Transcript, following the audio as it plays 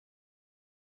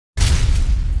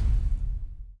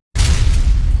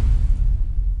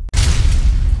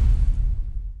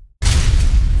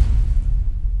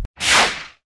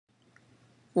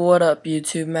What up,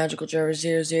 YouTube? Magical Driver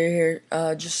 00 here.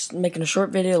 Just making a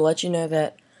short video to let you know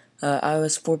that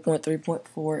iOS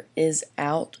 4.3.4 is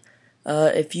out.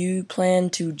 If you plan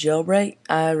to jailbreak,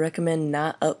 I recommend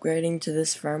not upgrading to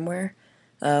this firmware.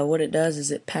 What it does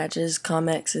is it patches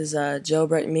Comex's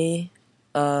jailbreak me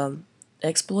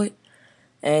exploit,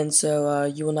 and so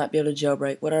you will not be able to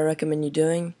jailbreak. What I recommend you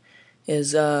doing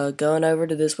is going over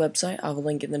to this website. I'll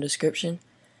link it in the description,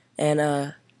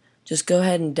 and just go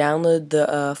ahead and download the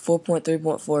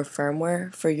 4.3.4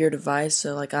 firmware for your device.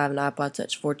 So like I have an iPod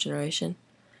Touch 4th generation,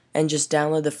 and just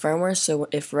download the firmware so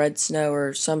if Red Snow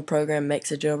or some program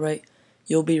makes a jailbreak,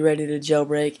 you'll be ready to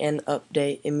jailbreak and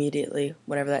update immediately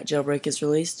whenever that jailbreak is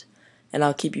released. And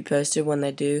I'll keep you posted when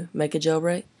they do make a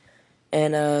jailbreak.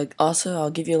 And also I'll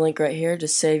give you a link right here to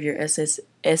save your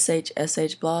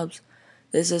SHSH blobs.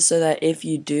 This is so that if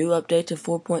you do update to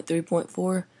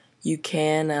 4.3.4, you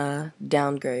can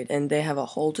downgrade, and they have a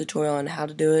whole tutorial on how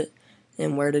to do it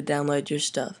and where to download your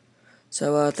stuff.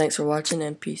 So thanks for watching,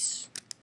 and peace.